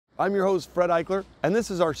I'm your host, Fred Eichler, and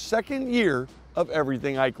this is our second year of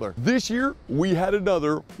Everything Eichler. This year, we had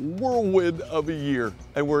another whirlwind of a year,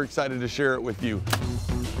 and we're excited to share it with you.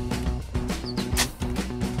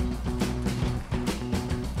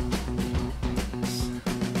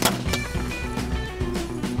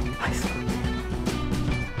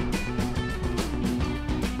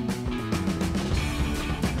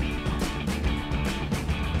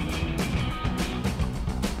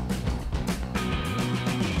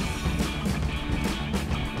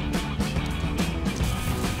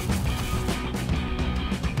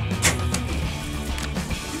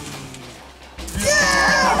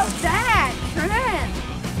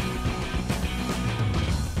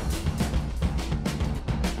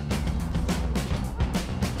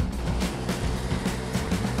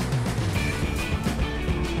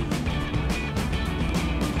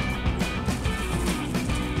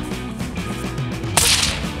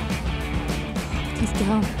 He's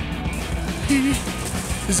down.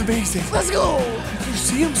 This is amazing. Let's go! Did you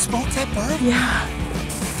see him smoke that bird? Yeah.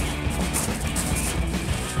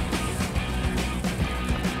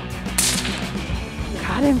 You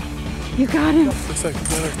got him. You got him. Looks like we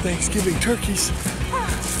got our Thanksgiving turkeys.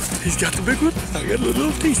 He's got the big one. I got a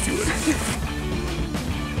little tasty one.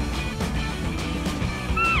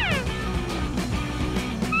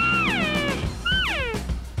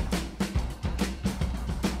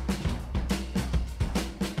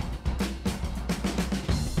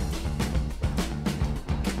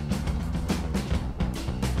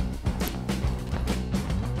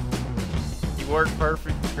 Worked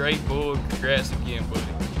perfect, great bull, congrats again, buddy.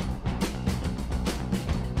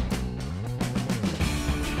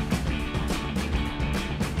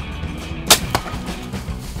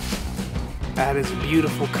 That is a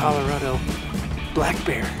beautiful Colorado black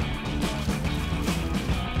bear.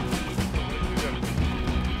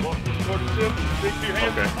 Okay.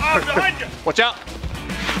 Oh, behind you! Watch out!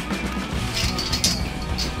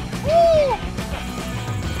 Woo!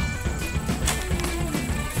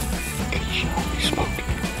 Smoking.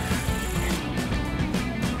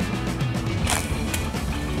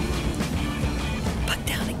 Put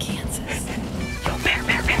down in Kansas. Yo, bear,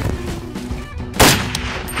 bear, bear.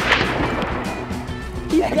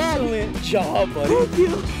 Excellent job, buddy. Thank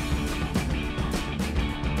you.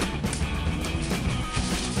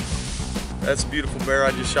 That's a beautiful bear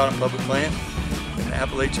I just shot on public land in the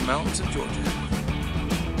Appalachian Mountains of Georgia.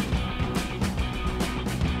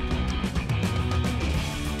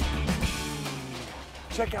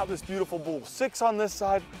 Check out this beautiful bull. 6 on this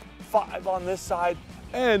side, 5 on this side,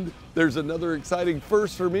 and there's another exciting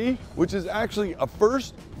first for me, which is actually a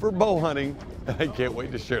first for bow hunting, and I can't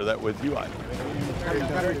wait to share that with you.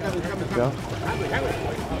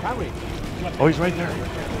 Oh, he's right there.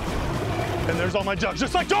 And there's all my ducks,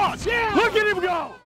 just like Jaws! Yeah! Look at him go!